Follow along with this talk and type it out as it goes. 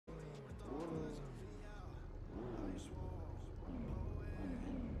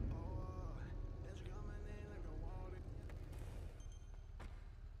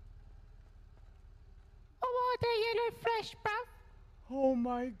yellow flesh, bruv. Oh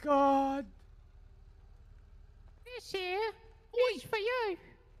my god. This here is for you.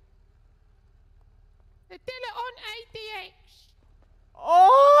 The Dileton ADX.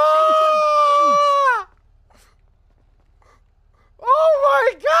 Oh! Oh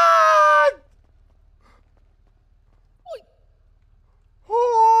my god! Oi.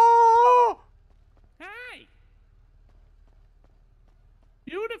 Oh! Hi.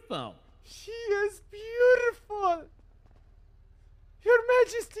 Beautiful. She is beautiful. Your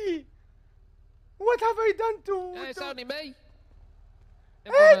Majesty, what have I done to... It's to- only me.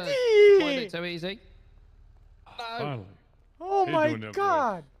 Eddie! Find it too easy. No. Finally. Oh Hey, my doing that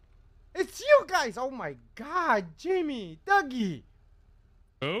god. It's you guys. Oh my god. Jamie, Dougie.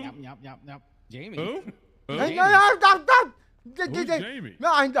 Who? Yep. Jamie. Who? Who? No, Jamie. Who's Jamie?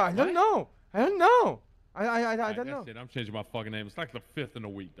 No, I don't What? know. I don't know. I Alright, don't know. that's it. I'm changing my fucking name. It's like the 5th in a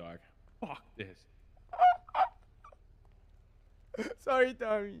week, dog. Fuck this. Sorry,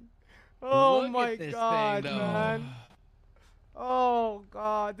 Tommy. Oh Look my at this god, thing, though. man. Oh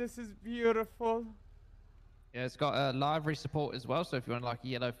god, this is beautiful. Yeah, it's got a library support as well. So if you want like a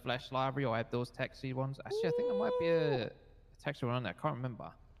yellow flesh library or Abdul's taxi ones, actually I think there might be a taxi one on there. I can't remember.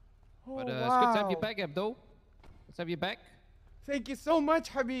 Oh, But it's good wow. to have you back, Abdul. Good to have you back. Thank you so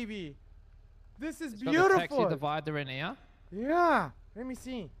much, Habibi. This is It's got a taxi beautiful. divider in here. Yeah. Let me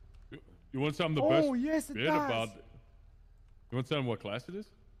see. You want something the Oh, best yes, it bit does. about... You want something what class it is?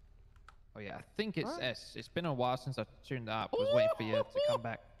 Oh yeah, I think it's What? S. It's been a while since I tuned it up. I was waiting for you to come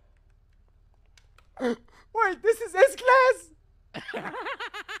back. Wait, this is S class?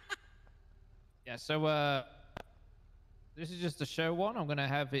 Yeah, so this is just a show one. I'm gonna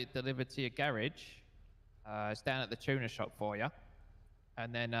have it delivered to your garage. It's down at the tuner shop for you,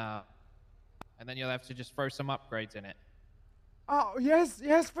 and then you'll have to just throw some upgrades in it. Oh, yes,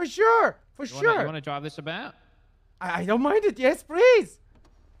 for sure. For You sure. wanna drive this about? I don't mind it. Yes, please.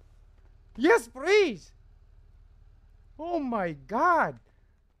 Yes, please. Oh my god.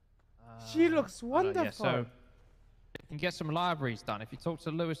 She looks wonderful. Yeah, so you can get some libraries done. If you talk to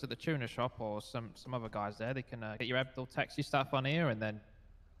Lewis at the tuner shop or some other guys there, they can get your Abdul taxi stuff on here, and then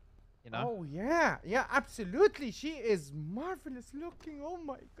you know. Oh yeah, absolutely. She is marvelous looking. Oh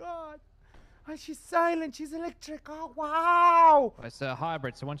my god. And she's silent. She's electric. Oh wow. Well, it's a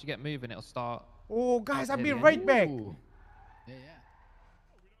hybrid, so once you get moving, it'll start. Oh guys, I'll be Yeah. right back. Ooh. Yeah.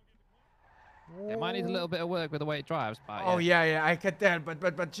 It might need a little bit of work with the way it drives, but Oh yeah, I can tell,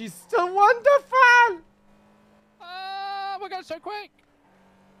 but she's still wonderful. Oh, we're going so quick.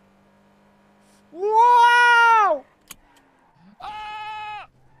 Wow. Ah!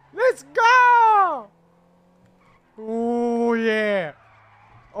 Let's go. Oh yeah.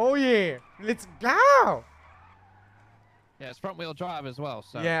 Let's go. Yeah, it's front wheel drive as well,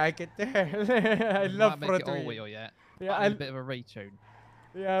 so. Yeah, I can tell. I love might make front it all wheel. wheel yet. Yeah, Yeah, a bit of a retune.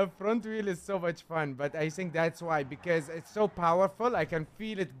 Yeah, front wheel is so much fun, but I think that's why, because it's so powerful, I can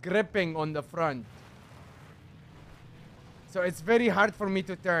feel it gripping on the front. So it's very hard for me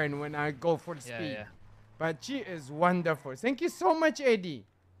to turn when I go full speed. Yeah. But she is wonderful. Thank you so much, Eddie.